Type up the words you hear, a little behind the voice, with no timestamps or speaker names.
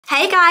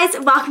Hey guys,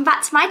 welcome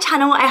back to my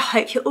channel. I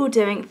hope you're all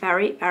doing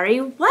very,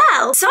 very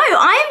well. So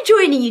I am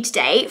joining you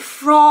today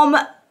from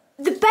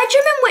the bedroom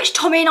in which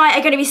Tommy and I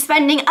are going to be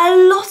spending a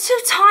lot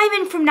of time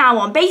in from now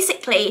on.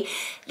 Basically,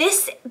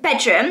 this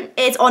bedroom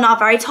is on our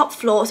very top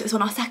floor, so it's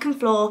on our second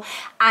floor,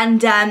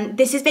 and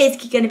this is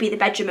basically going to be the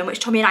bedroom in which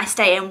Tommy and I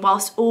stay in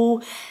whilst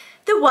all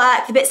the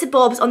work, the bits and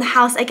bobs on the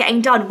house are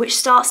getting done, which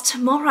starts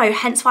tomorrow.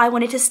 Hence why I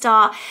wanted to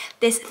start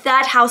this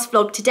third house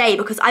vlog today,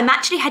 because I'm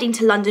actually heading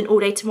to London all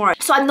day tomorrow.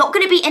 So I'm not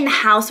going to be in the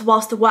house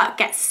whilst the work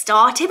gets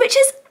started, which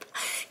is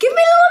giving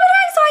me a little bit of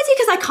anxiety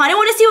because I kind of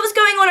want to see what's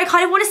going on. I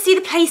kind of want to see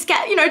the place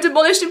get,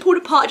 demolished and pulled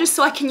apart just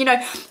so I can,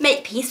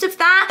 make peace with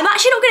that. I'm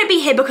actually not going to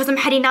be here because I'm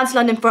heading down to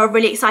London for a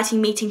really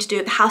exciting meeting to do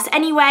at the house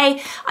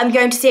anyway. I'm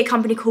going to see a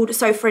company called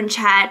Sofa and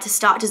Chair to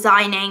start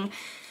designing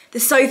the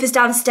sofas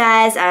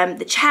downstairs,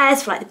 the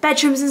chairs for like the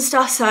bedrooms and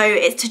stuff, so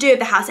it's to do with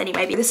the house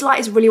anyway. This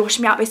light is really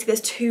washing me out. Basically there's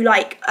two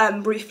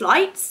roof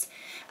lights,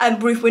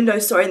 roof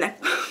windows, sorry, and they're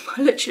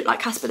literally like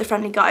Casper the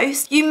Friendly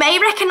Ghost. You may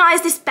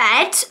recognise this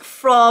bed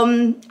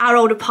from our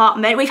old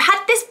apartment. We've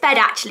had this bed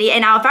actually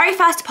in our very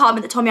first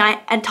apartment that Tommy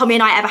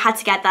and I ever had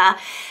together,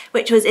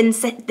 which was in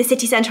the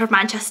city centre of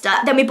Manchester.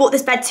 Then we bought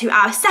this bed to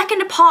our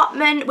second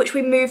apartment, which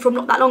we moved from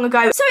not that long ago.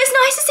 So it's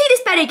nice to see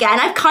this bed again.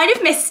 I've kind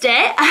of missed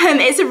it.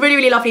 It's a really,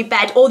 really lovely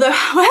bed. Although,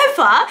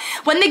 however,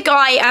 when the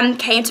guy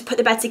came to put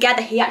the bed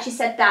together, he actually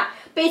said that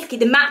basically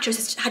the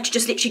mattress had to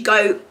just literally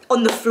go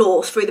on the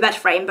floor through the bed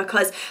frame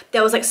because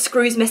there was like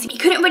screws missing. He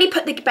couldn't really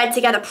put the bed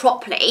together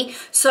properly.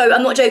 So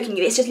I'm not joking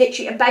you, it's just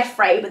literally a bed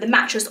frame with the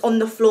mattress on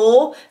the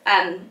floor,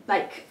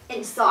 like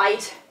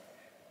inside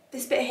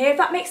this bit here, if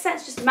that makes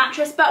sense, just a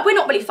mattress, but we're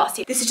not really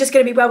fussy. This is just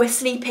gonna be where we're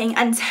sleeping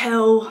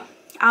until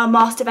our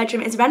master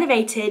bedroom is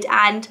renovated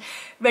and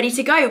ready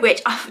to go,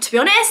 which, to be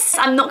honest,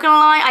 I'm not gonna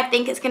lie, I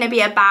think it's gonna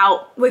be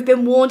about, we've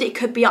been warned it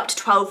could be up to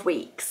 12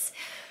 weeks,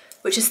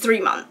 which is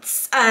 3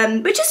 months,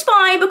 which is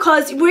fine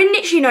because we're in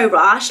literally no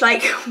rush,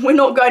 like we're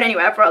not going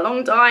anywhere for a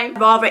long time.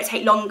 I'd rather it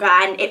take longer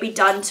and it be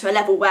done to a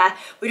level where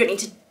we don't need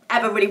to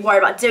ever really worry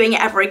about doing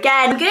it ever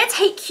again. I'm gonna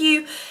take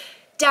you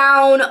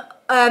down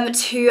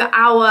to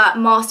our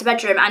master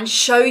bedroom and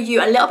show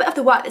you a little bit of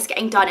the work that's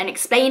getting done and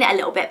explain it a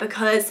little bit,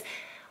 because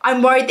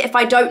I'm worried that if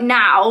I don't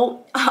now,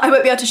 I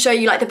won't be able to show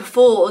you like the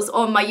befores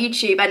on my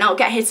YouTube, and I'll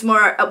get here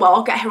tomorrow, well,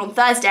 I'll get here on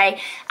Thursday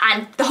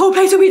and the whole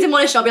place will be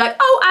demolished. I'll be like,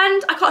 oh,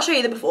 and I can't show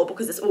you the before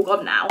because it's all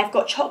gone now. I've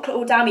got chocolate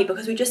all down me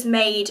because we just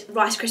made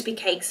Rice Krispie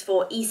cakes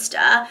for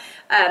Easter,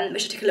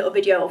 which I took a little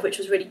video of, which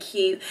was really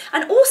cute.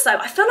 And also,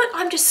 I feel like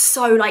I'm just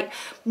so like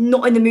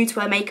not in the mood to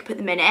wear makeup at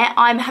the minute.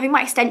 I'm having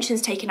my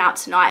extensions taken out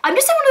tonight. I'm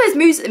just in one of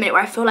those moods at the minute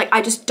where I feel like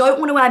I just don't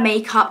want to wear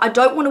makeup. I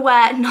don't want to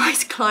wear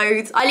nice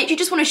clothes. I literally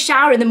just want to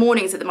shower in the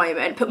mornings at the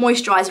moment, put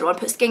moisturiser on,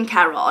 put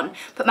skincare on,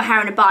 put my hair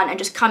in a bun and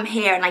just come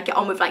here and like get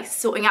on with like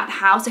sorting out the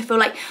house. I feel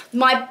like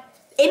my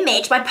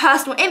image, my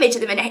personal image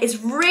at the minute is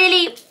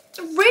really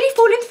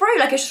falling through.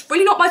 Like it's just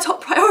really not my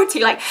top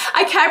priority. Like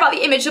I care about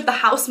the image of the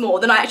house more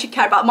than I actually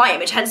care about my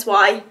image, hence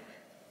why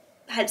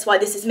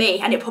this is me,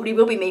 and it probably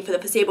will be me for the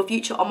foreseeable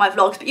future on my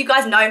vlogs. But you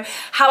guys know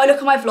how I look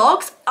on my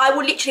vlogs. I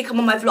will literally come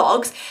on my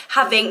vlogs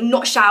having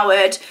not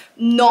showered,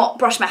 not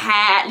brushed my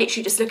hair,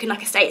 literally just looking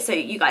like a state, so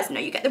you guys know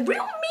you get the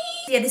real me.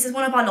 Yeah, this is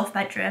one of our loft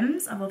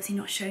bedrooms. I've obviously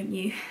not shown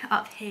you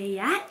up here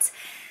yet.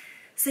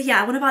 So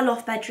yeah, one of our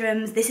loft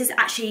bedrooms. This is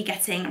actually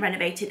getting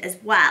renovated as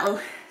well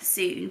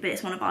soon, but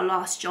it's one of our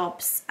last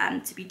jobs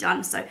to be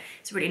done, so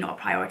it's really not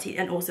a priority.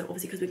 And also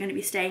obviously because we're going to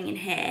be staying in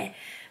here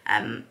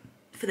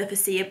for the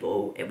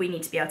foreseeable, we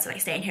need to be able to like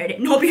stay in here and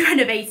it not be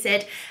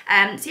renovated.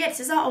 So yeah,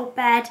 this is our old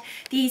bed.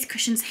 These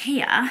cushions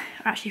here are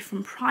actually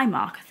from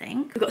Primark, I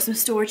think. We've got some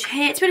storage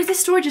here. To be honest, this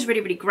storage is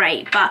really, really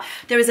great, but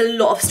there is a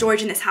lot of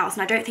storage in this house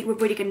and I don't think we're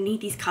really gonna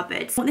need these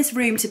cupboards. I want this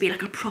room to be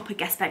like a proper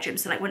guest bedroom,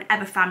 so like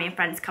whenever family and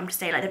friends come to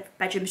stay, like the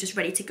bedroom is just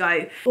ready to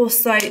go.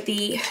 Also,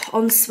 the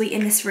ensuite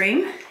in this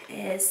room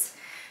is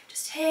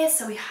just here.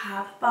 So we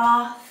have a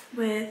bath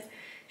with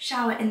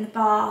shower in the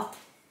bath,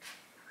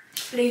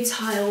 blue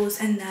tiles,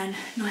 and then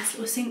nice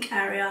little sink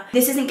area.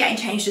 This isn't getting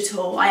changed at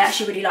all. I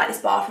actually really like this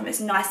bathroom. It's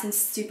nice and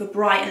super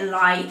bright and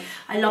light.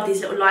 I love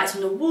these little lights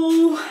on the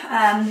wall.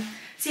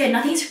 So yeah,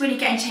 nothing's really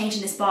getting changed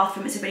in this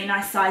bathroom. It's a really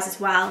nice size as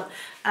well.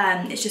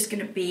 It's just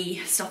gonna be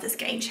stuff that's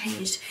getting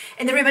changed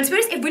in the room. And to be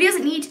honest, it really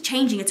doesn't need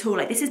changing at all.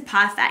 Like this is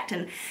perfect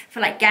and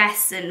for like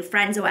guests and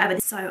friends or whatever.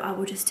 So I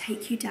will just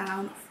take you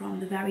down from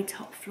the very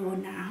top floor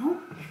now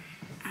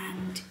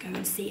and go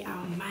and see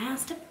our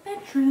master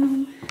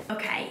bedroom.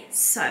 Okay,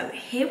 so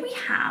here we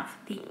have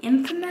the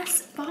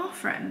infamous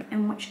bathroom,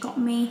 in which got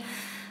me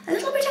a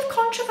little bit of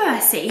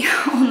controversy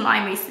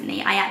online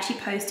recently. I actually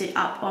posted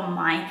up on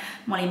my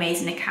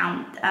Molly-Mae's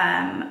account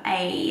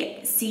a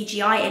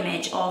CGI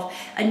image of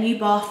a new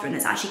bathroom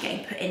that's actually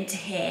getting put into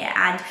here,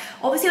 and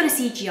obviously on a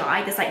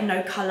CGI there's like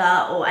no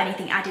colour or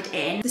anything added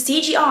in. The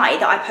CGI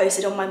that I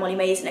posted on my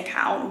Molly-Mae's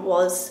account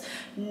was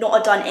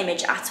not a done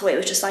image at all. It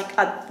was just like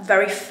a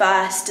very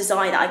first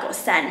design that I got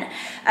sent,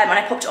 and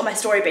I popped it on my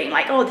story being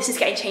like, oh, this is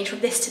getting changed from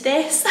this to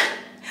this.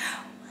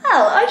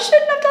 well. I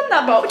shouldn't have done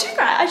that, but to be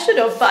fair, I should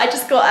have, but I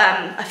just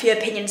got a few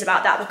opinions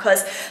about that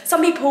because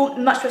some people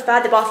much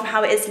prefer the bathroom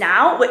how it is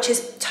now, which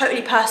is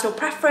totally personal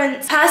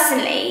preference.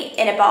 Personally,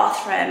 in a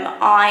bathroom,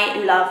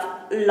 I love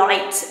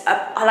light,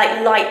 I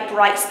like light,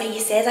 bright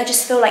spaces. I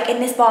just feel like in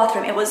this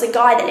bathroom, it was a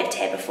guy that lived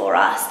here before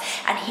us,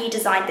 and he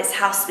designed this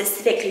house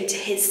specifically to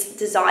his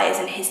desires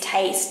and his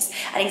tastes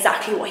and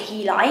exactly what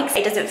he likes.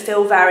 It doesn't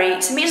feel very,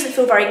 to me, it doesn't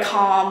feel very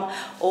calm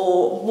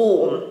or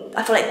warm.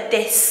 I feel like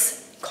this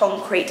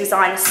concrete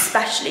design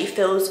especially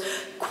feels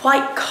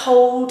quite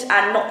cold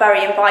and not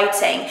very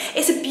inviting.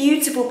 It's a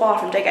beautiful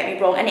bathroom, don't get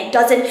me wrong, and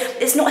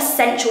it's not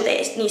essential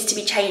that it needs to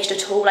be changed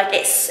at all. Like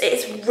it's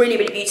really,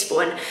 really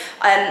beautiful, and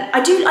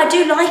I do like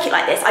it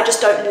like this. I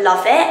just don't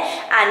love it,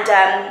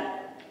 and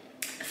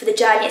for the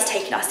journey it's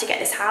taken us to get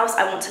this house,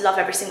 I want to love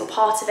every single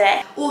part of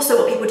it. Also,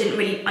 what people didn't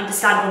really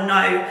understand or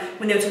know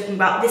when they were talking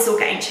about this all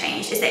getting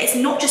changed is that it's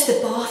not just the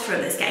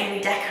bathroom that's getting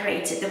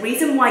redecorated. The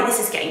reason why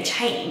this is getting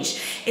changed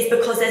is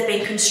because there's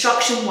been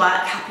construction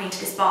work happening to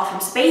this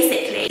bathroom. So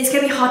basically, it's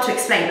going to be hard to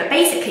explain, but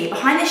basically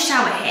behind this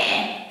shower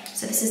here,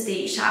 so this is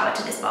the shower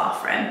to this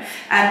bathroom,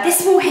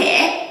 this wall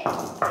here,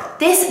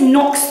 this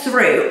knocks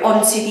through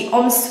onto the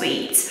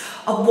ensuite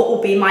of what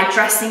will be my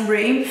dressing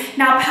room.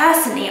 Now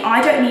personally,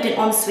 I don't need an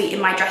ensuite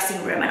in my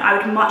dressing room, and I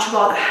would much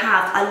rather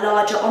have a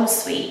larger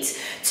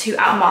ensuite to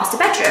our master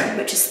bedroom,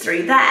 which is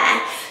through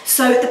there.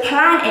 So the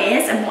plan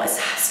is, and what is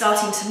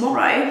starting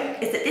tomorrow,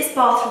 is that this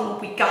bathroom will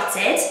be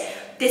gutted,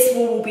 this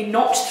wall will be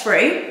knocked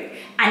through,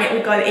 and it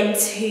will go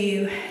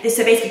into this.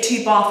 So basically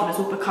 2 bathrooms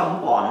will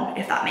become 1,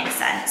 if that makes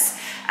sense.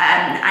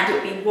 And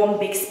it will be 1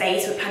 big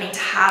space. We're planning to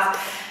have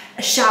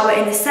a shower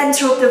in the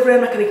center of the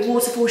room, like a big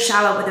waterfall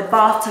shower with a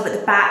bathtub at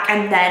the back,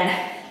 and then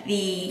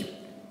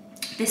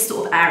this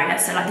sort of area,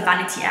 so like the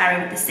vanity area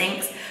with the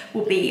sinks,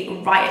 will be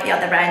right at the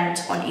other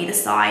end on either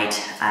side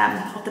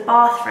of the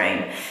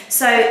bathroom.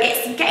 So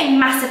it's getting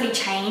massively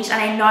changed, and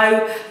I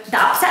know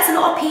that upsets a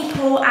lot of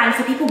people, and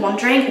for people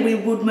wondering, we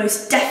would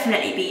most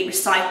definitely be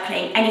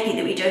recycling anything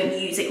that we don't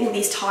use, like all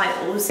these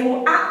tiles. They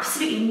will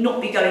absolutely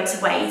not be going to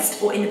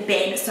waste or in the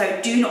bin,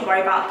 so do not worry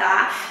about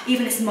that.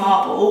 Even this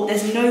marble,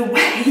 there's no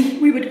way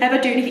we would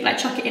ever do anything like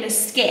chuck it in a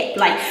skip.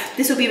 Like,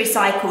 this will be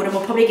recycled, and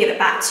we'll probably give it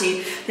back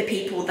to the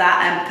people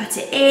that put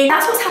it in.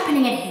 That's what's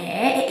happening in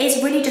here. It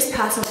is really just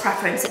personal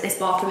preference that this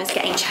bathroom is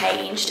getting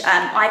changed.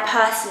 I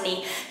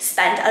personally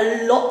spend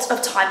a lot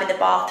of time in the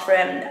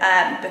bathroom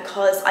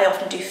because I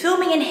often do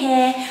filming in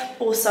here.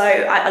 Also,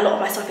 a lot of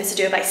my stuff is to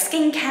do with like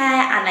skincare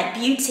and like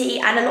beauty,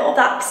 and a lot of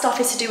that stuff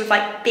is to do with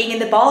like being in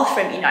the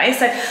bathroom, you know?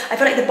 So I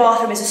feel like the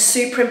bathroom is a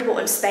super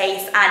important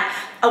space, and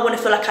I want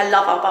to feel like I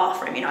love our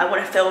bathroom, you know? I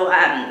want to feel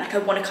like I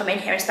want to come in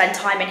here and spend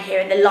time in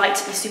here, and the light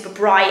to be super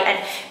bright,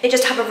 and they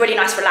just have a really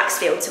nice relaxed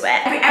feel to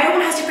it.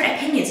 Everyone has different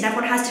opinions, and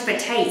everyone has different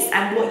tastes,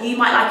 and what you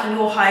might like in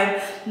your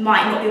home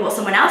might not be what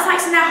someone else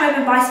likes in their home,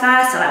 and vice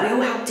versa. Like, we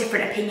all have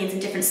different opinions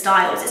and different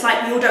styles. It's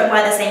like we all don't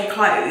wear the same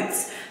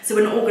clothes, so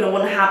we're not all going to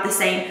want to have the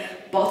same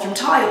bathroom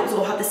tiles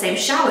or have the same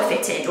shower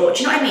fitted, or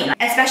do you know what I mean?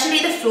 Like, especially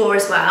the floor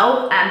as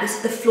well.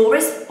 The floor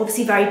is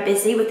obviously very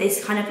busy with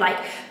this kind of like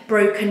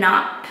broken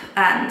up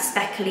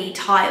speckly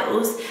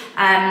tiles.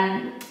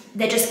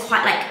 They're just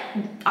quite like,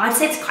 I'd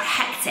say it's quite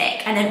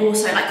hectic, and then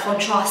also like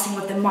contrasting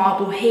with the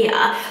marble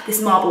here.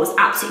 This marble is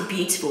absolutely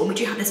beautiful, and we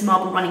do have this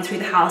marble running through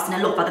the house and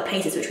a lot of other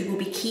places, which we will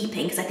be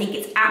keeping because I think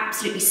it's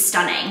absolutely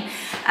stunning.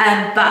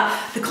 But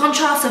the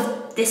contrast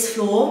of this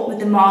floor with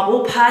the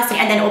marble personally,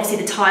 and then obviously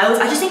the tiles,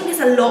 I just think there's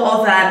a lot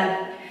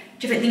of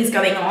different things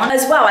going on.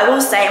 As well, I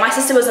will say, my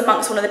sister was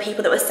amongst one of the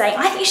people that was saying,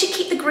 I think you should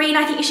keep the green,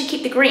 I think you should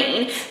keep the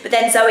green. But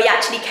then Zoe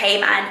actually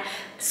came and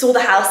saw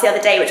the house the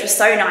other day, which was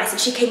so nice, and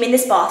she came in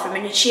this bathroom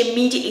and she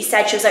immediately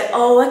said, she was like,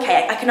 oh,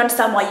 okay, I can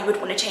understand why you would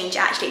want to change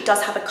it. Actually, it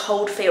does have a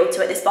cold feel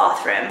to it, this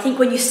bathroom. I think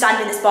when you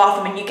stand in this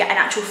bathroom and you get an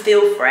actual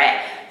feel for it,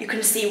 you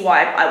can see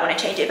why I want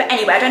to change it. But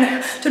anyway, I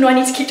don't know, I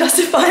need to keep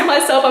justifying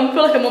myself. I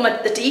feel like I'm on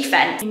the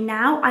defense.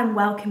 Now I'm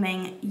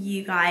welcoming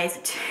you guys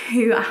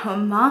to our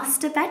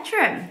master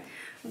bedroom,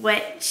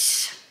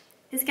 which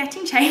is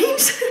getting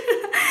changed.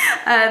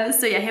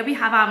 So yeah, here we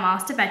have our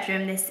master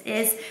bedroom. This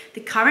is the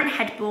current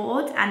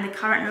headboard and the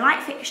current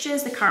light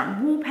fixtures, the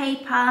current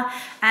wallpaper.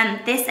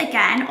 And this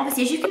again,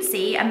 obviously, as you can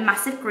see, a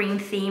massive green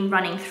theme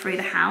running through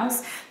the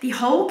house. The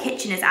whole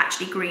kitchen is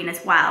actually green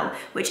as well,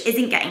 which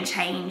isn't getting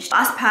changed.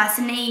 Us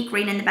personally,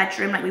 green in the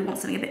bedroom, like we want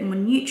something a bit more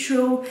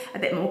neutral, a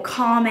bit more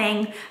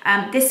calming.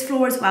 This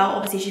floor as well,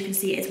 obviously, as you can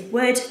see, is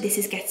wood. This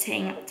is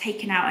getting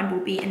taken out and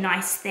will be a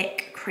nice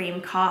thick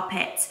cream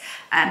carpet,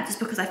 just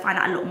because I find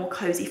that a lot more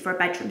cozy for a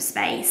bedroom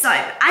space. So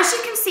as you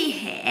can see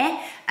here,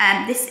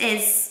 this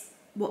is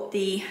what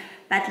the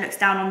bed looks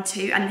down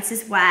onto, and this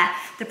is where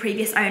the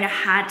previous owner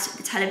had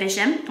the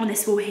television, on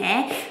this wall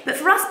here. But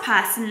for us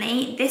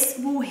personally, this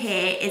wall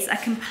here is a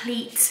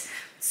complete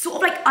sort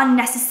of like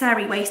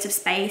unnecessary waste of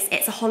space.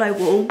 It's a hollow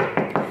wall.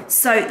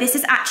 So this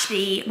is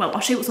actually, well,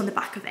 I'll show you what's on the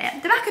back of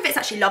it. The back of it's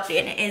actually lovely,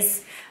 and it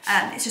is,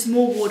 it's just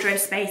more wardrobe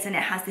space, and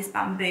it has this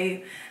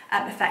bamboo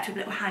effect with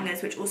little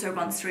hangers, which also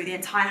runs through the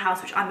entire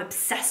house, which I'm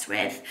obsessed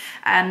with.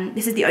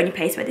 This is the only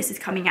place where this is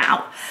coming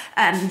out,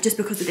 just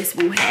because of this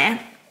wall here.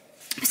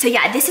 So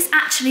yeah, this is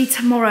actually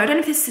tomorrow. I don't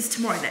know if this is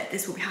tomorrow that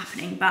this will be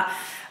happening, but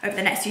over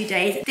the next few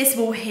days, this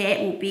wall here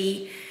will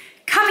be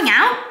coming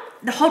out.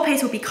 The whole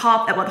place will be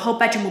carpeted, well, the whole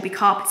bedroom will be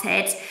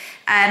carpeted.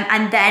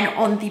 And then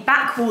on the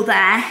back wall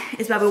there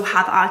is where we'll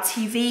have our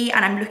TV,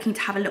 and I'm looking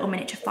to have a little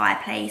miniature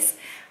fireplace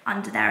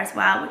under there as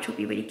well, which will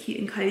be really cute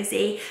and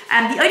cozy.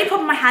 The only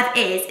problem I have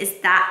is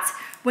that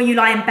when you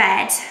lie in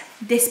bed,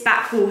 this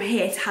back wall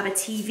here to have a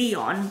TV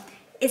on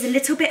is a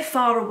little bit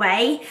far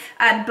away,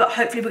 but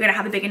hopefully we're gonna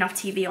have a big enough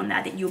TV on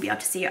there that you'll be able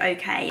to see it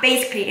okay.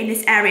 Basically, in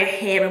this area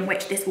here in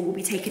which this wall will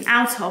be taken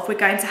out of, we're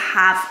going to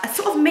have a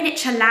sort of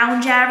miniature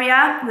lounge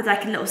area with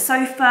like a little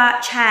sofa,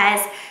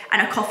 chairs,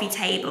 and a coffee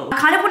table. I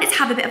kind of want it to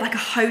have a bit of like a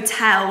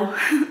hotel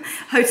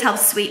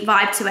suite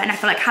vibe to it, and I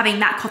feel like having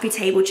that coffee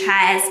table,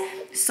 chairs,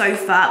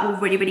 sofa will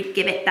really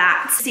give it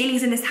that. The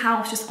ceilings in this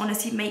house just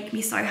honestly make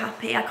me so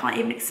happy. I can't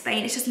even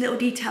explain. It's just little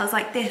details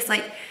like this,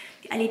 like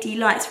the LED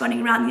lights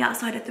running around the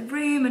outside of the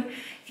room, and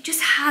it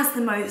just has the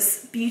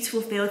most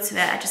beautiful feel to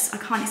it. I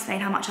can't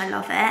explain how much I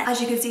love it.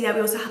 As you can see there, we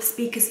also have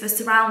speakers for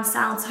surround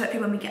sound, so hopefully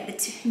when we get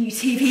the new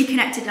TV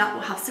connected up,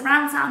 we'll have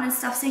surround sound and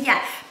stuff. So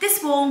yeah,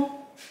 this wall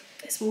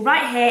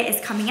right here is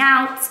coming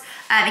out.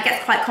 It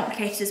gets quite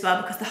complicated as well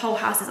because the whole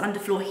house is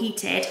underfloor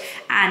heated,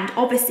 and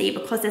obviously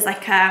because there's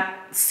like a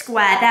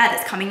square there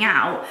that's coming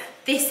out,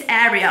 this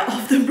area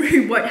of the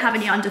room won't have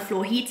any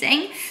underfloor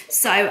heating.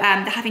 So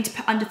they're having to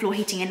put underfloor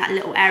heating in that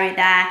little area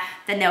there,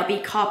 then there'll be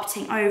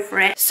carpeting over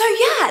it. So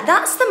yeah,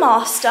 that's the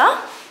master.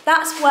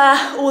 That's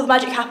where all the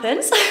magic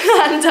happens.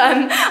 And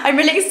I'm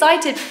really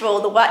excited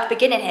for the work to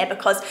begin in here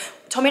because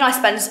Tommy and I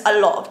spend a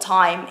lot of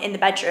time in the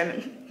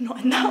bedroom,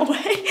 not in that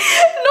way,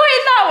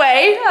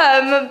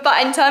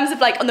 but in terms of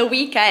like on the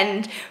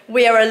weekend,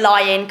 we're a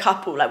lie-in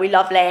couple. Like we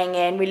love laying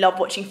in, we love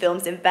watching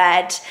films in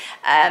bed.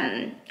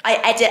 I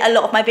edit a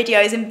lot of my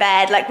videos in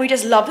bed. Like we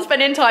just love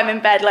spending time in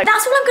bed. Like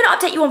that's all I'm gonna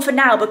update you on for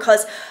now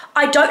because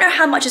I don't know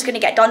how much is gonna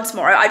get done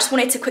tomorrow. I just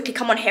wanted to quickly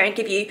come on here and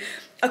give you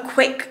a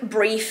quick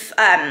brief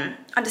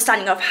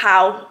understanding of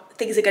how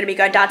things are going to be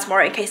going down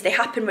tomorrow in case they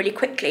happen really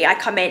quickly. I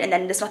come in and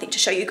then there's nothing to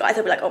show you guys.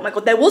 I'll be like, oh my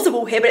god, there was a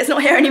wall here, but it's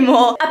not here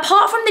anymore.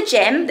 Apart from the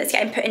gym that's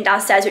getting put in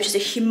downstairs, which is a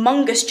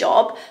humongous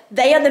job,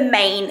 they are the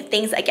main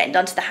things that are getting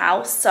done to the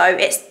house. So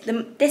it's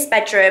this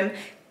bedroom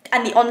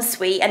and the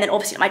ensuite, and then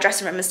obviously my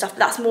dressing room and stuff, but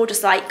that's more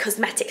just like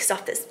cosmetic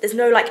stuff. There's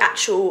no like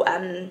actual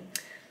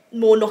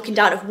more knocking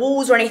down of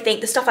walls or anything.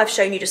 The stuff I've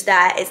shown you just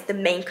there is the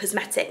main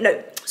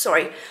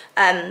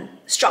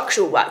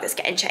structural work that's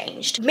getting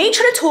changed. Me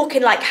trying to talk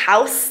in like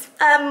house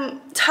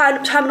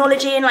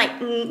terminology and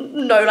like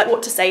know like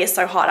what to say is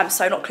so hard. I'm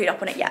so not clued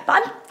up on it yet, but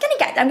I'm gonna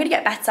get there. I'm gonna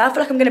get better. I feel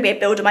like I'm gonna be a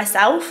builder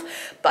myself,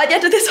 but at the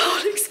end of this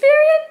whole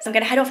experience, I'm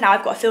gonna head off now.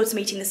 I've got a filter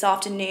meeting this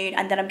afternoon,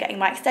 and then I'm getting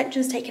my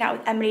extensions taken out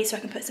with Emily so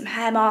I can put some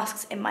hair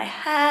masks in my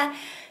hair,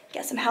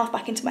 get some health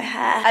back into my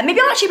hair.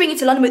 Maybe I'll actually bring you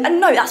to London with,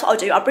 no, that's what I'll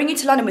do. I'll bring you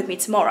to London with me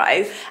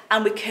tomorrow,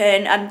 and we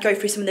can go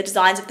through some of the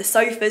designs of the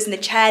sofas and the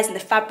chairs and the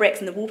fabrics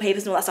and the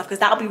wallpapers and all that stuff, because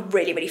that'll be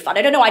really fun.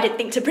 I don't know, I didn't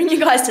think to bring you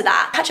guys to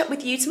that. Catch up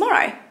with you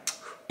tomorrow.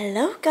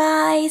 Hello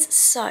guys,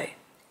 so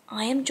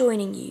I am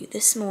joining you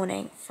this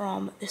morning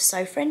from the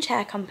Sofa and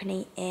Chair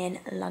Company in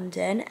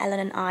London. Ellen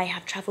and I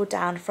have travelled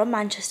down from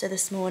Manchester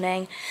this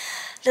morning.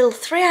 Little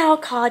 3-hour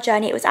car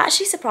journey. It was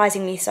actually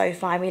surprisingly so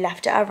fine. We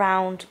left at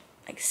around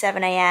like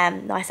 7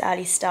 AM, nice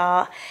early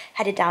start,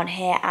 headed down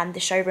here, and the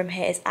showroom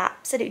here is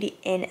absolutely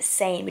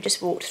insane. We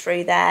just walked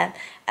through there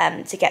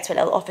to get to a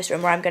little office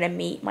room where I'm going to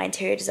meet my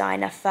interior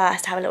designer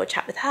first, have a little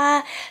chat with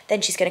her,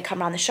 then she's going to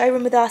come around the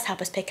showroom with us,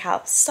 help us pick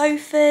out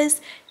sofas,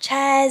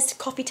 chairs,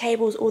 coffee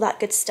tables, all that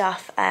good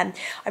stuff. I'm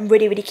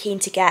really keen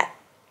to get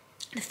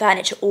the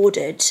furniture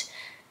ordered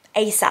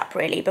ASAP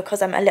really,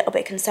 because I'm a little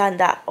bit concerned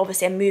that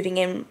obviously I'm moving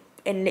in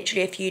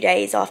literally a few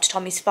days after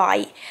Tommy's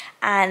fight,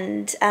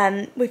 and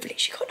we've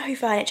literally got no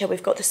furniture.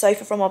 We've got the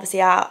sofa from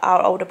obviously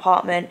our old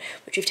apartment,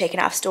 which we've taken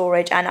out of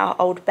storage, and our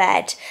old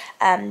bed,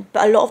 but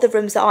a lot of the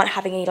rooms that aren't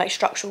having any like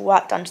structural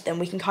work done to them,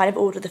 we can kind of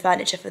order the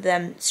furniture for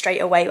them straight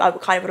away. I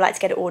would like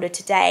to get it ordered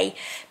today,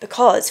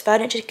 because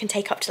furniture can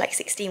take up to like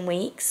 16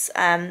 weeks.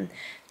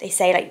 They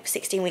say like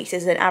 16 weeks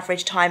is an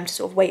average time to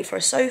sort of wait for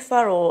a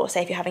sofa, or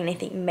say if you're having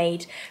anything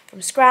made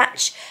from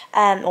scratch,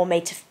 or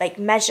made to like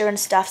measure and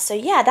stuff. So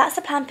yeah, that's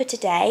the plan for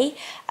today.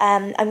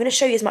 I'm going to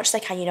show you as much as I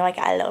can. You know, I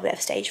get a little bit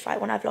of stage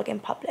fright when I vlog in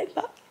public,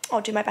 but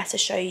I'll do my best to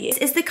show you. This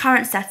is the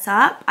current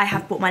setup. I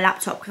have bought my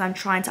laptop because I'm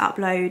trying to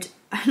upload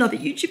another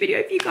YouTube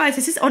video for you guys.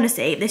 This is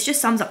honestly, this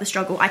just sums up the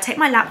struggle. I take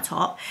my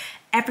laptop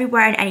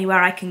everywhere and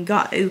anywhere I can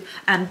go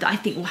that I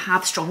think will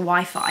have strong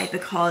Wi-Fi,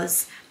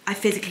 because I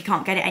physically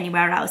can't get it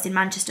anywhere else. In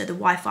Manchester, the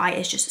Wi-Fi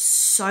is just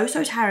so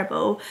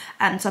terrible.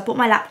 So I bought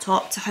my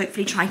laptop to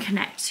hopefully try and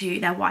connect to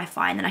their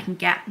Wi-Fi, and then I can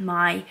get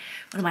one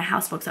of my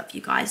house vlogs up for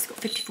you guys. It's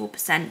got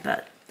 54%,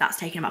 but that's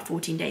taken about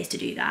 14 days to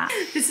do that.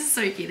 This is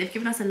so cute. They've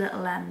given us a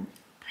little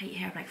plate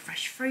here of like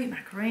fresh fruit,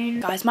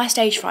 macaroons. Guys, my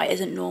stage fright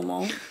isn't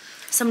normal.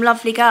 Some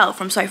lovely girl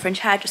from Sofa and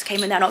Chair just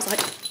came in there and I was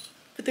like,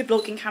 with the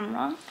vlogging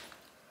camera.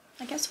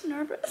 I guess I'm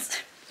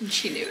nervous. And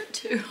she knew it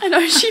too. I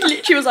know, she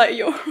literally was like,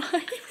 you're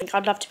right.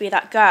 I'd love to be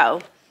that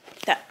girl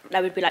that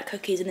there would be like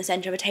cookies in the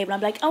centre of a table.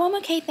 I'd be like, oh, I'm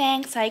okay,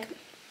 thanks. Like,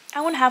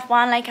 I want to have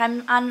one. Like,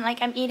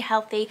 I'm eating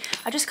healthy.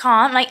 I just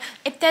can't. Like,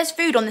 if there's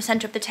food on the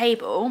centre of the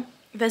table,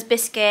 if there's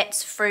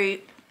biscuits,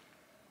 fruit,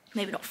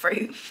 maybe not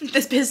fruit,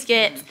 there's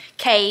biscuits,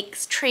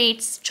 cakes,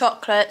 treats,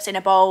 chocolates in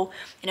a bowl,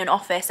 in an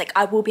office, like,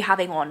 I will be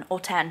having one or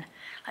 10.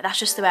 Like, that's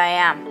just the way I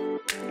am.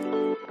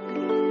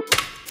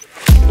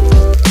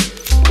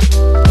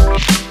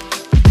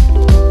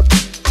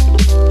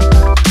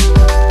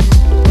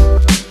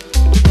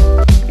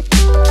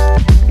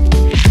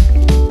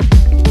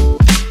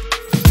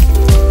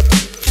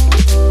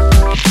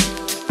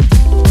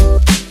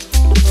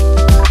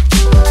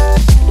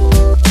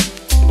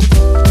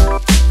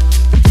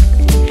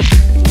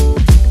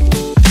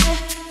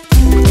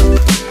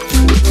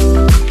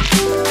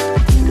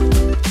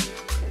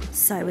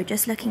 So we're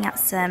just looking at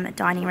some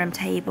dining room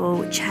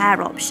table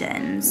chair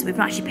options. We've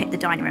not actually picked the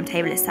dining room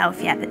table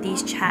itself yet, but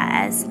these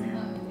chairs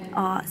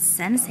are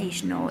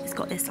sensational. It's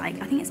got this, like,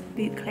 I think it's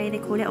boucle they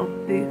call it, or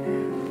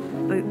boucle,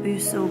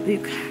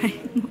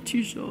 I'm not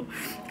too sure.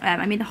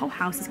 I mean, the whole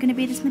house is going to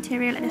be this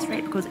material at this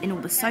rate, because in all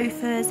the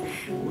sofas,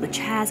 all the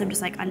chairs, I'm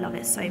just like, I love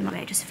it so much.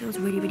 It just feels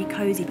really, really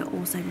cozy, but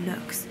also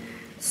looks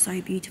so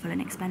beautiful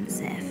and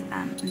expensive.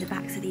 And the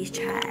backs of these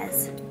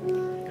chairs,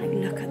 like,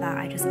 look at that,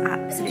 I just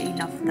absolutely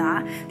love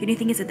that. The only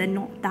thing is that they're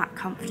not that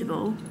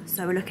comfortable,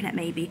 so we're looking at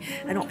maybe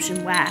an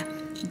option where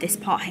this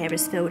part here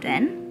is filled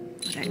in.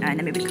 I don't know, and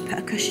then maybe we could put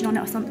a cushion on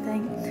it or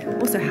something.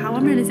 Also, how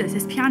unreal is this?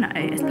 This piano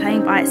is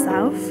playing by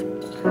itself.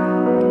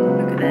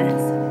 Look at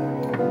this.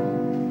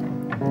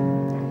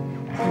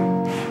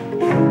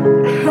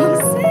 How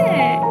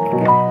sick!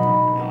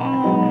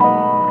 Oh.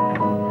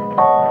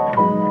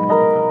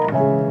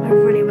 I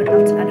really would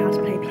love to learn how to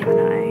play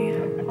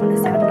piano.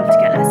 Honestly, I'd love to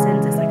get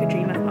lessons. It's like a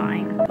dream of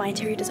mine. My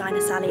interior designer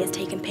Sally has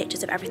taken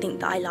pictures of everything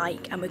that I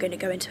like, and we're going to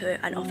go into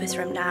an office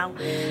room now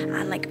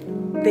and like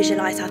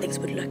visualize how things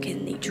would look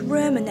in each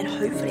room, and then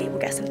hopefully we'll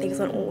get some things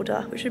on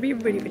order, which would be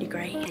really, really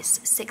great. It's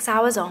 6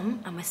 hours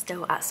on and we're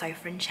still at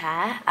Sofa and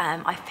Chair.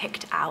 I've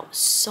picked out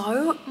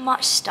so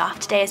much stuff.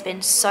 Today has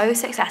been so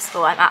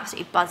successful. I'm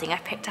absolutely buzzing.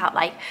 I've picked out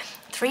like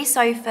 3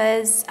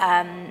 sofas,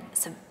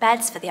 some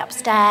beds for the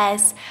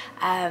upstairs,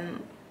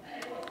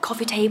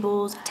 coffee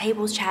tables,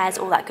 chairs,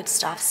 all that good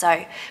stuff.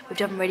 So we've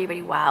done really,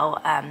 really well,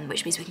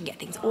 which means we can get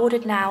things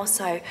ordered now.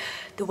 So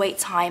the wait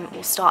time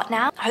will start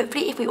now.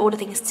 Hopefully if we order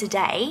things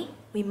today,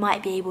 we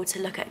might be able to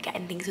look at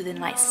getting things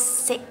within like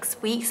 6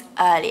 weeks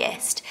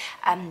earliest,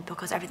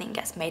 because everything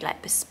gets made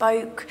like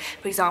bespoke.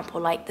 For example,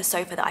 like the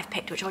sofa that I've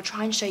picked, which I'll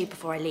try and show you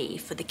before I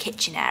leave, for the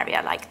kitchen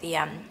area, like the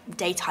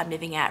daytime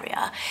living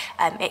area.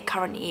 It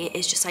currently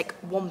is just like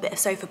one bit of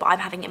sofa, but I'm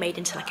having it made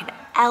into like an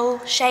L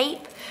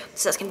shape.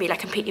 So that's gonna be like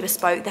completely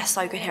bespoke. They're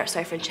so good here at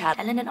Sofa and Chair.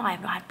 Ellen and I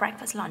have not had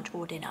breakfast, lunch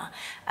or dinner.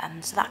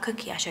 So that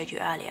cookie I showed you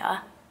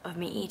earlier of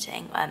me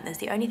eating is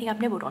the only thing I've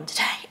nibbled on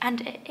today,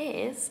 and it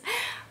is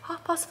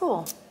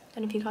 4:30.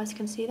 Don't know if you guys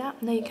can see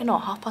that. No, you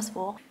cannot.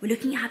 4:30. We're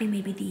looking at having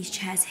maybe these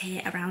chairs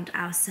here around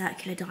our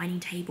circular dining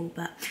table,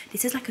 but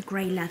this is like a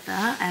grey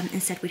leather.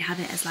 Instead, we'd have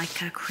it as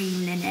like a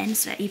cream linen.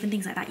 So even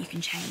things like that you can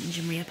change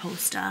and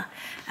reupholster.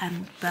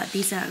 But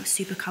these are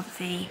super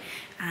comfy,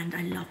 and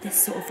I love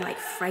this sort of like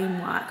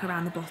framework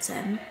around the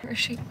bottom. Where is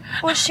she?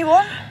 What's she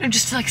want?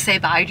 Just to like say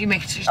bye. Do you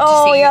make it to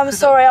Oh see yeah, I'm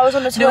sorry. I was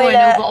on the toilet. No, I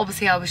know, but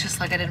obviously I was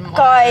just like, I didn't want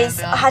Guys,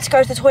 to. I had to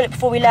go to the toilet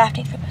before we left.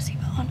 I need to put my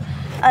seatbelt on.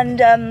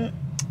 And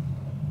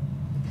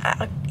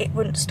it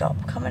wouldn't stop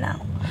coming out.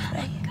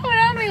 Coming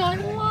out of me like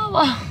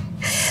lava.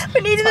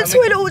 We needed the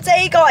toilet all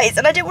day, guys,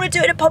 and I didn't want to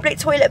do it in a public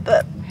toilet,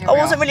 but I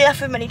wasn't really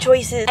left with many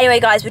choices. Anyway,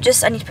 guys, I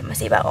need to put my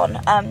seatbelt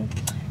on.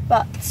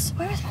 But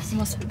where is my seatbelt?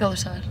 Must be the other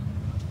side.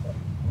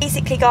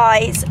 Basically,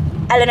 guys,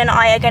 Ellen and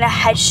I are gonna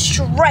head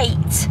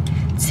straight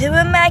to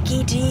a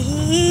Maggie D.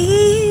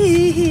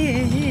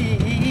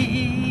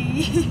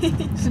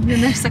 It's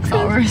been there 6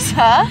 hours.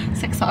 Huh?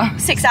 6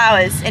 hours. 6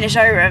 hours in a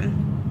showroom.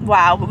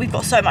 Wow, but we've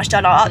got so much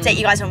done. I'll update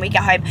you guys when we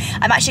get home.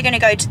 I'm actually going to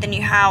go to the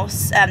new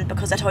house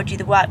because I told you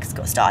the work's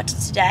got started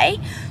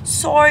today.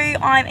 So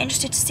I'm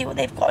interested to see what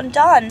they've gotten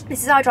done.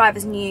 This is our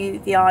driver's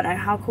new Viano.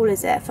 How cool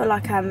is it? I feel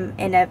like I'm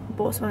in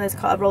bought one of those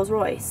car, a Rolls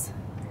Royce.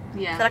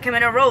 Yeah. I feel like I'm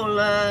in a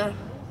roller.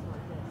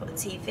 Got the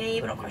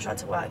TV. We're not quite sure how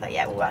to work that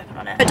yet. We're working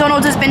on it.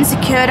 McDonald's has been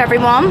secured,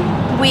 everyone.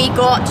 We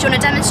got, do you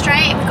want to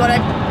demonstrate? We got a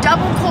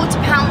double quarter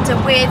pounder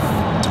with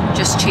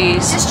just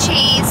cheese. Just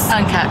cheese.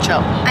 And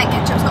ketchup. And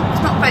ketchup. It's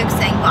not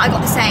focusing, but I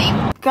got the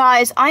same.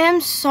 Guys, I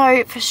am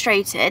so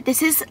frustrated.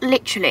 This is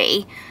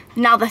literally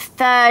now the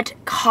 3rd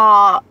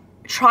car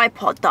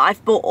tripod that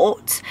I've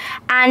bought,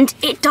 and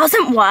it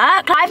doesn't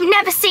work. I've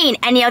never seen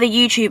any other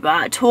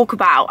YouTuber talk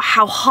about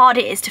how hard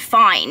it is to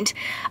find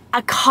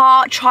a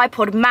car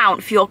tripod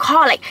mount for your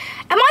car. Like,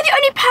 am I the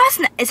only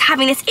person that is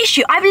having this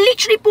issue? I've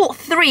literally bought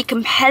 3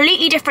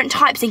 completely different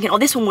types thinking, oh,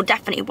 this one will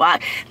definitely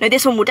work. No,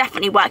 this one will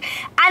definitely work.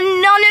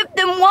 And none of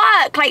them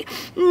work. Like,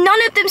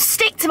 none of them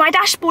stick to my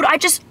dashboard. I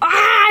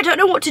don't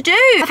know what to do.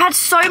 I've had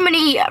so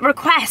many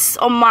requests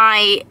on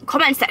my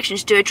comment section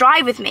to do a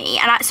drive with me.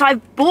 And so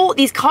I've bought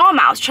these car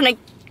mounts trying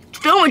to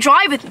film a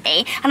drive with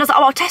me. And I was like,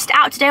 oh, I'll test it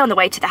out today on the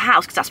way to the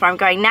house because that's where I'm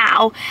going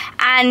now.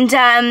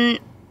 And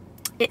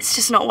it's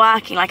just not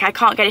working. Like, I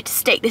can't get it to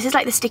stick. This is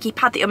like the sticky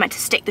pad that you're meant to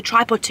stick the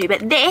tripod to,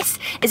 but this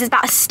is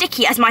about as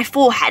sticky as my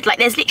forehead. Like,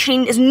 there's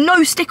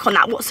no stick on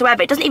that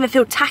whatsoever. It doesn't even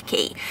feel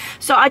tacky.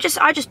 So I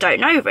just don't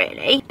know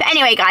really. But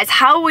anyway, guys,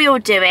 how are we all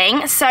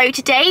doing? So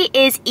today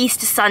is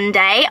Easter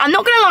Sunday. I'm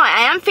not gonna lie,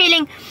 I am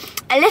feeling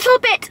a little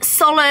bit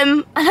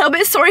solemn, a little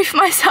bit sorry for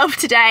myself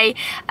today.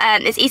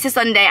 It's Easter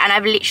Sunday and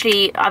I've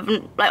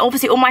like,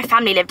 obviously all my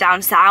family live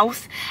down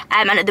south,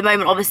 and at the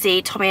moment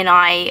obviously Tommy and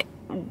I,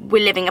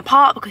 we're living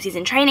apart because he's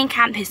in training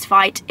camp. His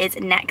fight is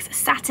next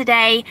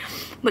Saturday,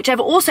 which I've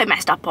also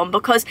messed up on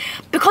because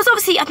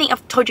obviously, I think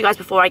I've told you guys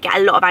before, I get a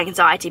lot of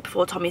anxiety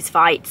before Tommy's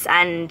fights,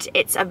 and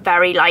it's a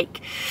very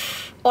like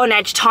on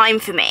edge time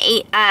for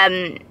me.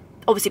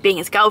 Obviously being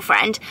his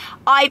girlfriend,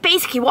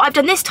 what I've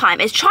done this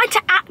time is try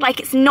to act like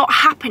it's not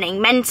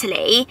happening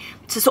mentally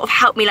to sort of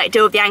help me like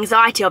deal with the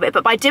anxiety of it.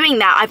 But by doing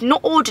that, I've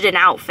not ordered an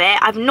outfit,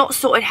 I've not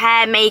sorted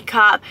hair,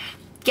 makeup,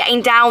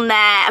 getting down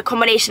there,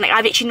 accommodation. Like,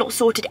 I've literally not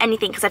sorted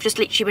anything because I've just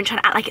literally been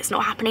trying to act like it's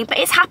not happening, but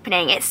it's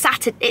happening. It's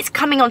Saturday, it's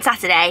coming on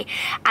Saturday,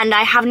 and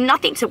I have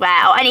nothing to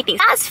wear or anything.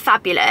 That's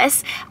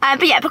fabulous.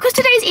 But yeah, because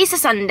today's Easter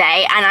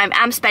Sunday and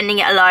I am spending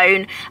it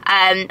alone,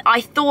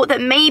 I thought that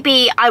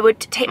maybe I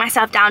would take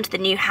myself down to the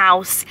new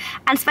house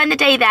and spend the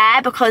day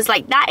there, because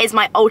like that is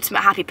my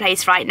ultimate happy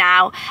place right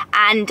now.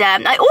 And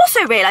I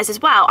also realised as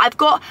well, I've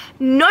got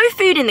no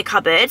food in the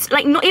cupboards,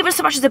 like not even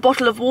so much as a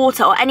bottle of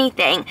water or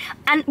anything.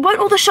 And won't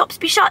all the shops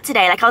be shut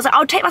today? Like, I was like,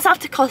 I'll take myself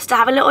to Costa,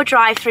 have a little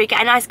drive through,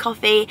 get a nice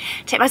coffee,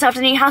 take myself to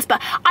the new house.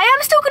 But I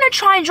am still going to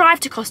try and drive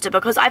to Costa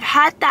because I've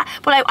heard that,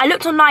 well, I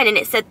looked online and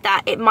it said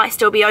that it might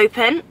still be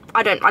open.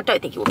 I don't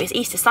think it will be. It's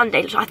Easter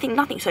Sunday. I think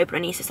nothing's open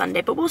on Easter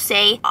Sunday, but we'll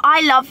see. I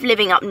love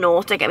living up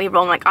north, don't get me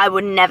wrong. Like, I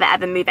would never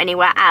ever move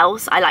anywhere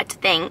else, I like to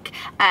think.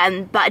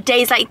 But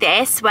days like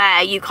this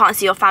where you can't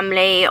see your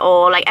family,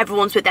 or like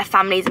everyone's with their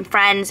families and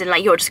friends and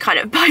like you're just kind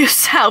of by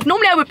yourself.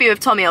 Normally I would be with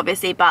Tommy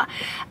obviously, but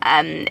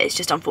it's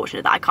just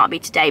unfortunate that I can't be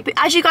today. But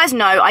as you guys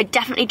know, I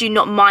definitely do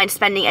not mind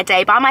spending a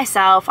day by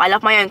myself. I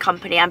love my own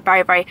company. I'm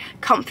very, very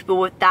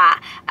comfortable with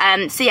that.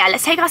 So yeah,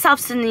 let's take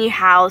ourselves to the new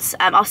house.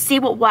 I'll see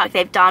what work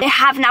they've done. They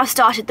have now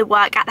started the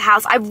work at the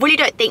house. I really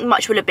don't think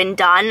much will have been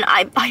done.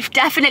 I've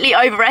definitely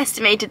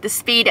overestimated the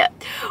speed at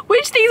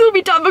which things will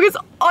be done, because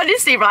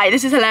honestly, right,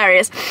 this is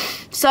hilarious.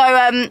 So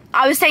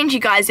I was saying to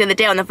you guys the other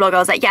day on the vlog, I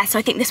was like, yeah, so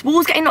I think this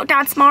wall's getting knocked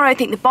down tomorrow, I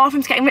think the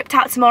bathroom's getting ripped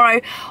out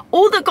tomorrow.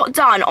 All that got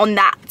done on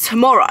that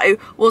tomorrow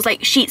was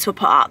like sheets were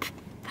put up,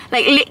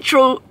 like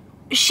literal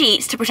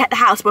sheets to protect the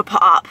house were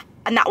put up,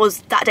 and that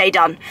was that day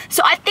done.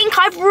 So I think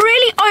I've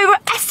really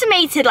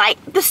overestimated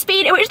like the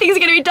speed at which things are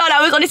going to be done.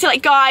 I was honestly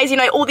like, guys, you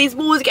know, all these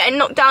walls are getting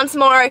knocked down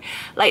tomorrow.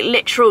 Like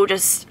literal,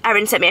 just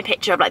Erin sent me a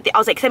picture of like, I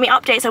was like, send me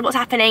updates on what's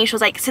happening. She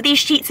was like, so these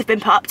sheets have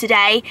been put up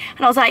today.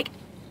 And I was like,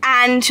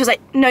 and she was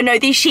like, no,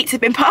 these sheets have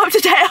been put up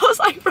today. I was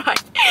like,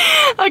 right,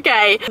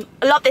 okay.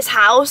 I love this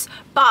house,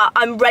 but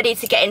I'm ready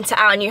to get into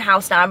our new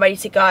house now. I'm ready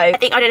to go. I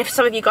don't know if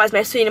some of you guys may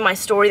have seen in my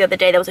story the other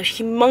day, there was a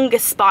humongous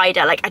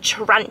spider, like a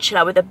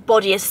tarantula with a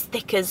body as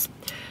thick as,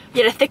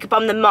 you know, thicker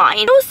bum than mine.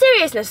 In all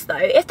seriousness though,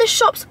 if the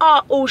shops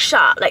are all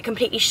shut, like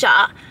completely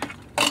shut,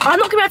 I'm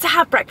not gonna be able to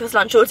have breakfast,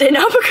 lunch or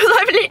dinner because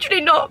I've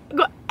literally not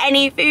got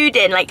any food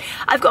in. Like,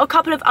 I've got a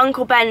couple of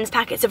Uncle Ben's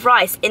packets of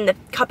rice in the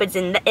cupboards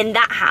in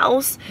that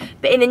house,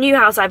 but in the new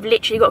house I've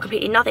literally got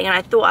completely nothing, and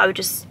I thought I would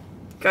just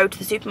go to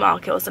the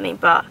supermarket or something,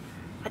 but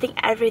I think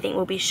everything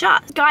will be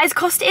shut. Guys,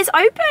 Costa is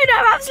open.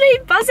 I'm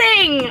absolutely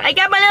buzzing. I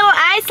get my little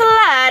ice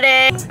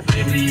latte.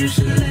 Maybe you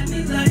should let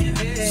me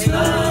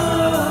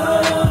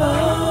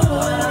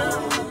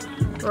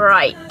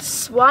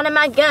right, what am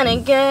I gonna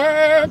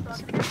get?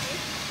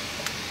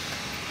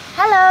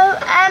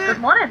 Hello, good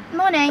morning.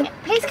 Morning.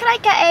 Please can I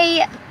get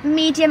a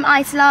medium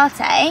iced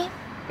latte?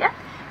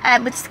 Yeah.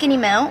 With skinny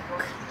milk.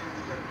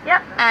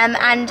 Yep.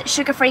 And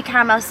sugar-free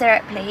caramel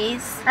syrup,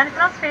 please. Anything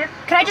else for you?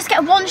 Can I just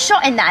get one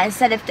shot in there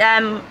instead of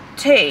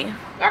 2? Yeah,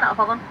 not a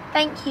problem.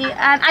 Thank you.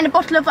 And a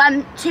bottle of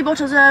 2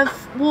 bottles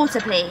of water,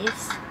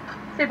 please.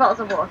 2 bottles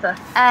of water.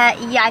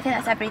 Yeah, I think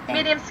that's everything.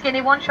 Medium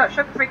skinny, 1 shot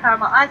sugar-free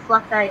caramel iced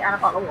latte, and a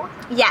bottle of water.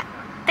 Yeah.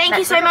 Thank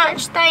you so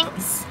much.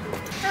 Thanks.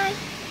 Bye.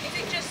 Is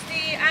it just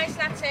the iced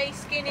latte,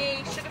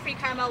 skinny, sugar-free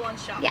caramel, 1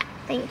 shot? Yeah.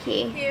 Thank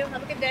you. Thank you.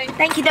 Have a good day.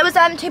 Thank you. There was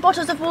 2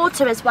 bottles of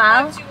water as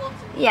well. 2 waters.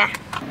 Yeah.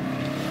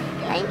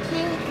 Thank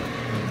you.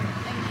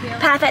 Thank you.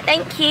 Perfect.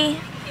 Thank you.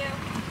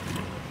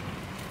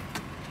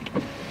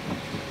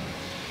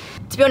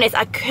 To be honest,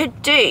 I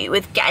could do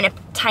with getting a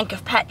tank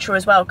of petrol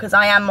as well, because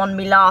I am on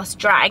my last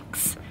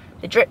drags,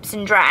 the drips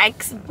and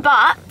drags,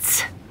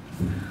 but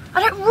I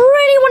don't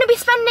really want to be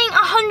spending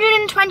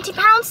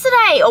 £120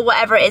 today or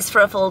whatever it is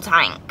for a full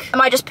tank.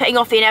 Am I just putting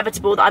off the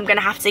inevitable that I'm going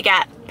to have to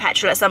get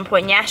petrol at some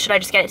point? Yeah, should I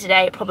just get it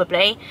today?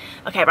 Probably.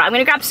 Okay, right, I'm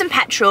going to grab some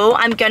petrol.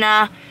 I'm going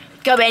to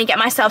go in and get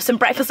myself some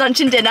breakfast, lunch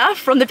and dinner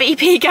from the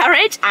BP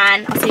garage,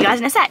 and I'll see you guys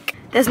in a sec.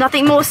 There's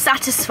nothing more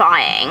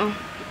satisfying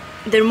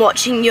than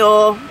watching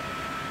your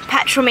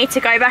petrol meter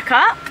go back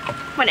up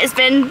when it's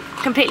been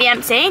completely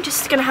empty.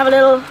 Just going to have a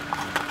little,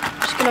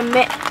 just going to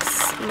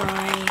mix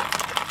my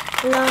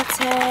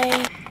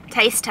latte.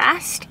 Taste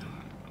test.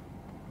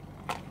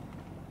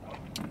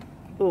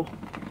 Oh,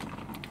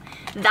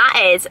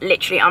 that is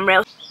literally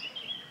unreal.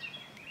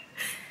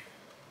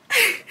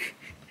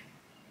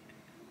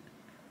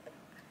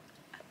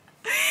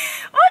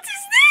 What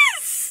is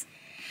this?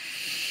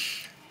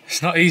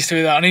 It's not Easter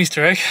without an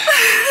Easter egg.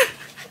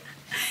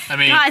 I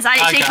mean, guys, I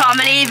literally can't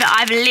believe it.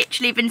 I've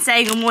literally been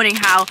saying all morning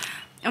how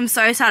I'm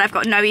so sad I've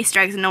got no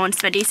Easter eggs and no one to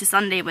spend Easter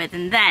Sunday with,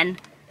 and then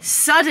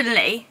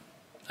suddenly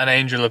an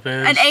angel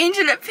appears. An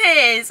angel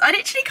appears. I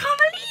literally can't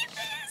believe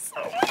this.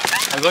 Oh my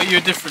god. I got you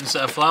a different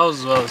set of flowers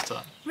as well this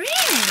time. Really?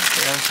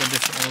 Yeah, it's a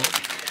different look.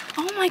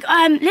 Oh my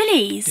god,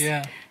 lilies.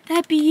 Yeah.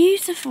 They're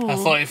beautiful. I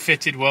thought it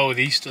fitted well with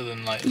Easter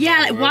than like. Yeah,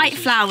 like white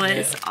roses.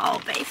 flowers. Yeah. Oh,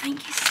 babe,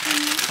 thank you so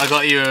much. I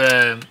got you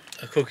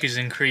a cookies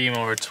and cream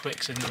or a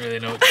Twix. I didn't really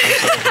know what to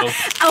do.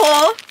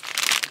 Oh,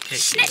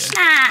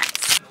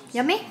 schnitz.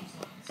 Yummy?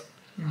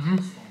 Mm-hmm.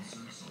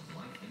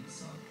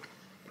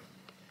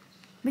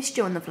 Missed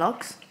you on the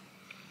vlogs.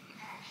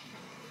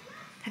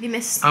 Have you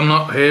missed? I'm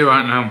not here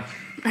right now.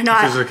 I know.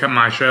 Because I kept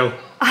my shell.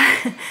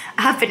 I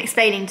have been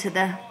explaining to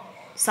the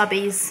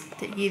subbies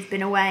that you've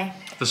been away.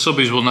 The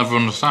subbies will never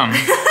understand.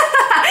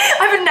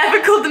 I've never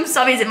called them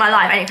subbies in my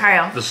life. Anyway, carry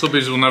on. The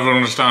subbies will never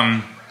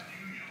understand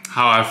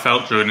how I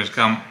felt during this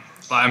camp.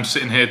 Like, I'm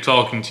sitting here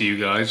talking to you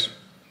guys,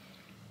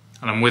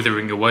 and I'm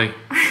withering away.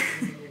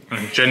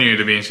 I'm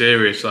genuinely being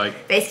serious.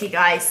 Like, basically,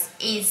 guys,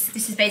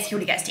 this is basically all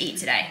he gets to eat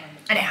today,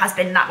 and it has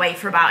been that way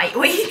for about 8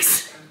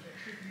 weeks.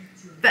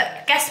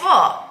 But guess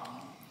what?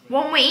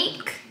 1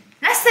 week,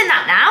 less than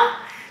that now.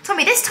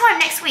 Tommy, this time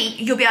next week,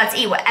 you'll be able to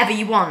eat whatever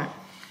you want.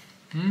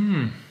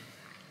 There's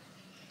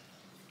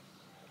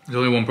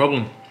only one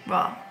problem.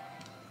 What?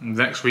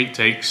 Next week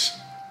takes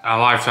a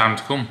lifetime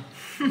to come.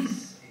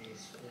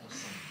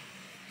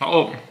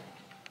 Oh.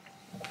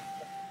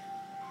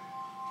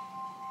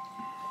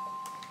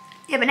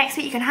 Yeah, but next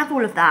week you can have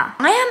all of that.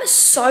 I am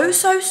so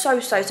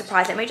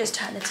surprised. Let me just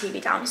turn the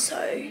TV down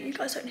so you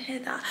guys don't hear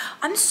that.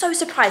 I'm so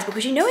surprised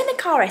because you know in the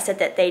car I said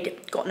that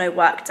they'd got no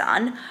work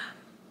done.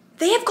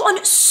 They have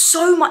gotten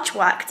so much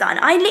work done.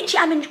 I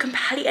literally am in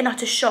complete and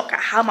utter shock at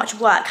how much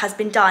work has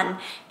been done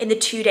in the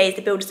 2 days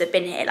the builders have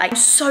been here. Like, I'm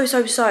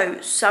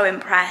so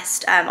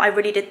impressed. I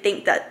really did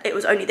think that it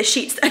was only the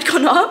sheets that had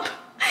gone up.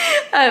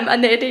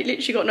 And they had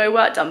literally got no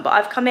work done, but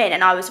I've come in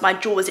and my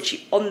jaw was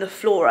literally on the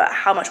floor at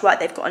how much work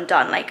they've gotten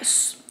done. Like,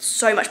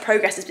 so much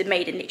progress has been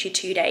made in literally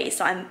 2 days,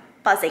 so I'm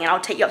buzzing, and I'll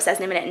take you upstairs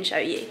in a minute and show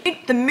you.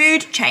 The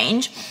mood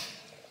change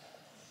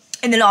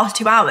in the last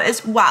 2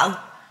 hours, wow.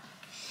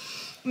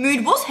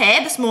 Mood was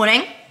here this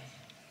morning.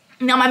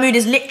 Now my mood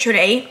is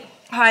literally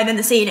higher than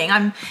the ceiling.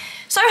 I'm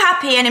so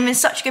happy and I'm in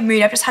such a good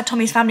mood. I've just had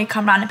Tommy's family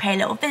come round and pay a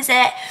little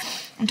visit,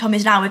 and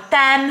Tommy's now with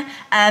them. So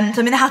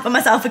I'm in the house by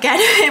myself again.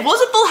 It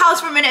was a full house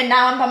for a minute, and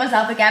now I'm by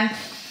myself again.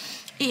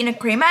 Eating a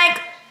cream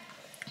egg.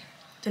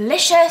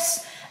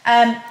 Delicious.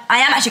 I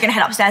am actually gonna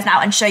head upstairs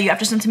now and show you, I've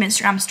just done some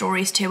Instagram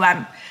stories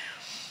to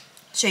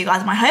show you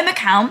guys my home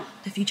account,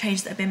 the few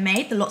changes that have been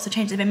made, the lots of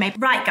changes that have been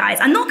made. Right guys,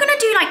 I'm not gonna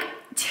do like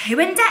too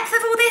in depth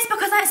of all this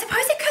because I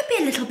suppose it could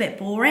be a little bit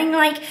boring.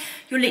 Like,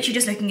 you're literally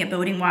just looking at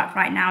building work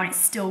right now and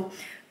it's still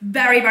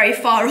very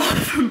far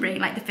off from being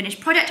like the finished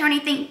project or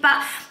anything.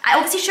 But I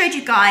obviously showed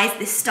you guys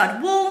this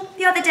stud wall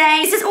the other day.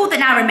 This is all that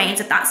now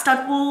remains of that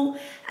stud wall.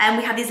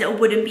 We have these little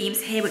wooden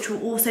beams here which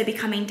will also be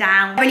coming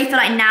down. I really feel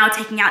like now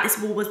taking out this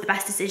wall was the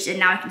best decision.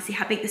 Now I can see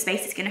how big the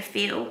space is gonna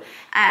feel.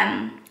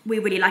 We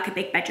really like a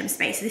big bedroom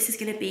space, so this is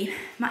gonna be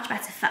much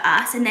better for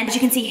us. And then as you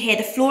can see here,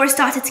 the floor has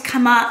started to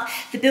come up.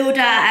 The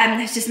builder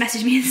has just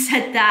messaged me and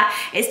said that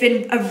it's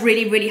been a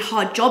really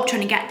hard job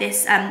trying to get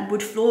this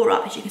wood floor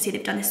up. As you can see,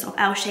 they've done this sort of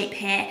L shape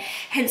here,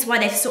 hence why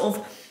they've sort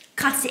of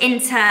cut it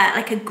into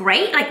like a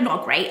grate, like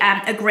not a grate,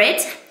 a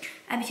grid.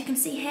 If you can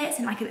see here, it's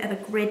in like a bit of a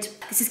grid.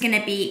 This is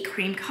gonna be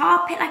cream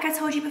carpet, like I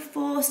told you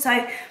before.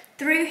 So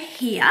through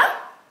here,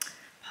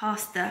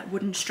 past the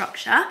wooden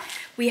structure,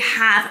 we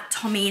have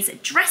Tommy's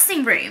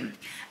dressing room,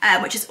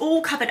 which is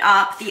all covered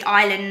up. The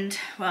island,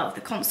 well,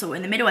 the console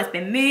in the middle has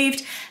been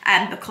moved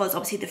because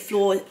obviously the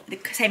floor, the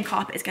same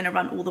carpet is gonna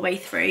run all the way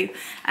through.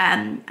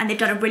 And they've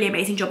done a really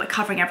amazing job at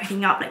covering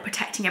everything up, like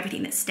protecting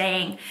everything that's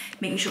staying,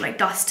 making sure like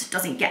dust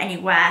doesn't get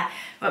anywhere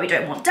where we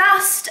don't want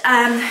dust.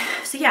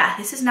 So yeah,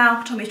 this is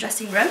now Tommy's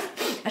dressing room,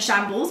 a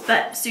shambles,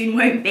 but soon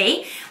won't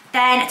be.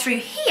 Then through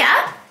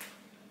here,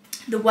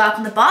 the work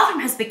on the bathroom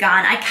has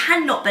begun. I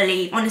cannot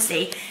believe,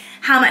 honestly,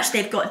 how much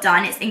they've got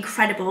done. It's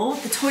incredible.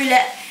 The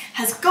toilet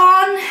has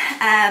gone.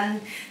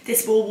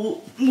 This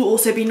wall will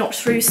also be knocked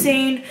through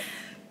soon.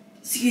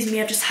 Excuse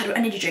me, I've just had an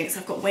energy drink,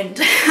 so I've got wind.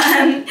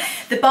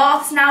 The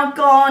bath's now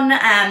gone,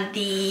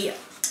 the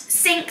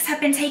sinks have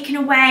been taken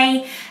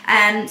away,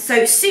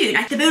 so soon,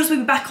 the builders will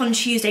be back on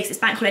Tuesday because it's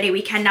bank holiday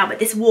weekend now, but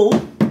this wall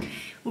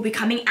will be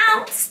coming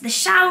out, the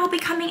shower will be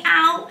coming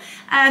out.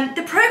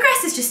 The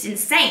progress is just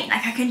insane.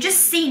 Like, I can just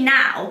see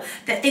now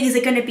that things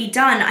are gonna be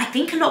done, I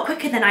think, a lot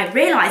quicker than I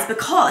realized,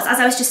 because as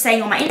I was just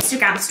saying on my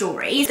Instagram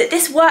stories, that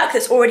this work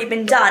that's already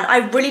been done, I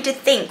really did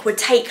think would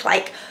take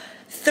like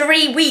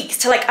 3 weeks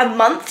to like a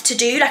month to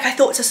do. Like, I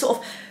thought to sort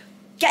of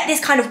get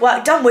this kind of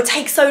work done would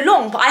take so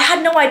long, but I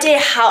had no idea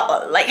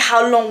how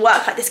long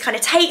work like this kind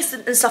of takes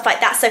and stuff like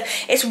that. So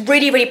it's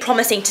really, really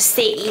promising to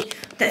see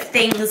that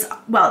things,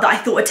 well, that I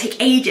thought would take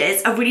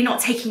ages are really not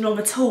taking long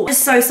at all. I'm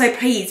just so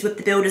pleased with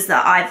the builders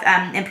that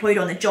I've employed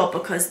on the job,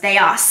 because they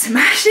are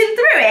smashing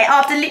through it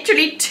after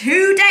literally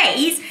 2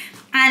 days,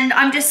 and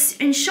I'm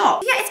just in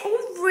shock. Yeah, it's all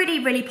really,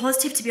 really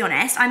positive, to be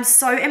honest. I'm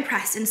so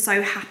impressed and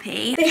so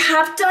happy. They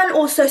have done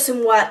also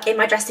some work in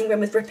my dressing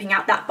room with ripping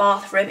out that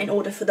bathroom in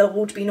order for the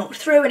wall to be knocked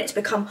through, and it's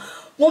become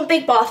one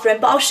big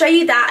bathroom, but I'll show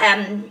you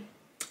that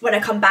when I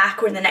come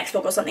back or in the next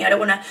vlog or something. I don't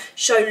want to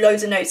show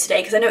loads of notes today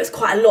because I know it's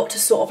quite a lot to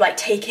sort of like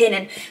take in,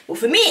 and well,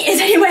 for me it is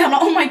anyway. I'm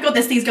like, oh my god,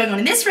 there's things going on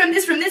in this room,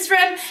 this room, this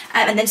room,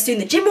 and then soon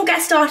the gym will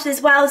get started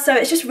as well, so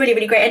it's just really,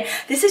 really great. And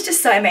this is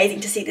just so amazing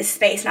to see this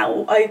space now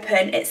all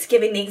open. It's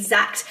giving the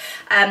exact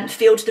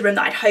feel to the room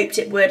that I'd hoped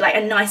it would, like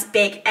a nice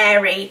big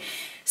airy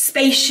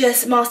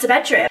spacious master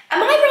bedroom.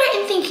 Am I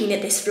right in thinking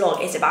that this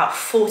vlog is about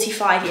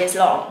 45 years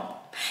long?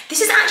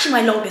 This is actually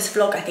my longest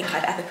vlog I think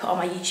I've ever put on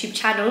my YouTube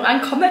channel, and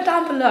comment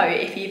down below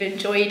if you've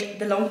enjoyed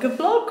the longer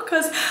vlog,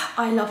 because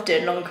I love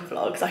doing longer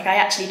vlogs, like I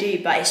actually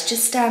do, but it's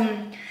just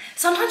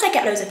sometimes I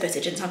get loads of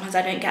footage and sometimes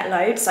I don't get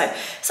loads, so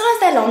sometimes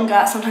they're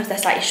longer, sometimes they're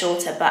slightly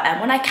shorter, but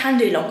when I can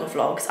do longer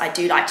vlogs, I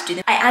do like to do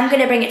them. I am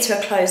going to bring it to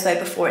a close though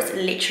before it's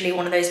literally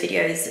one of those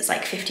videos that's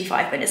like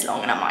 55 minutes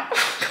long and I'm like,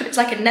 oh god, it's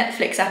like a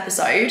Netflix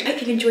episode.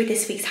 Hope you've enjoyed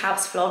this week's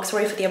house vlog.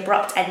 Sorry for the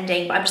abrupt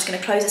ending, but I'm just going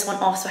to close this one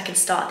off so I can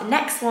start the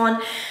next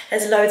one.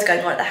 There's loads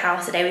going on at the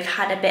house today. We've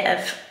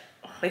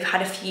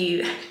had a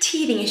few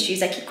teething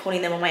issues, I keep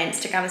calling them on my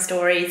Instagram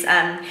stories.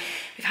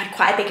 We've had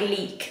quite a big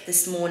leak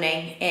this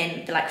morning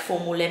in the like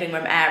formal living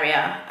room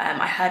area.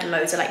 I heard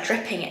loads of like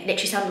dripping. It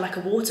literally sounded like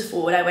a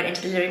waterfall when I went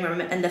into the living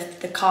room, and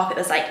the carpet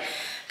was like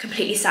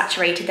completely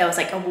saturated. There was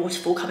like a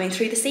waterfall coming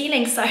through the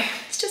ceiling, so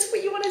it's just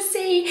what you want to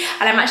see.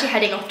 And I'm actually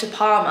heading off to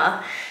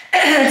Parma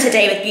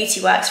today with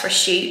Beauty Works for a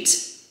shoot.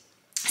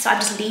 So I'm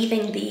just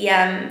leaving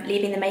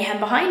the mayhem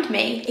behind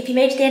me. If you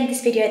made it to the end of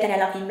this video, then I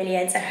love you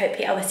millions, and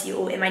hopefully I will see you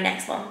all in my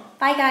next one.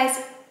 Bye guys.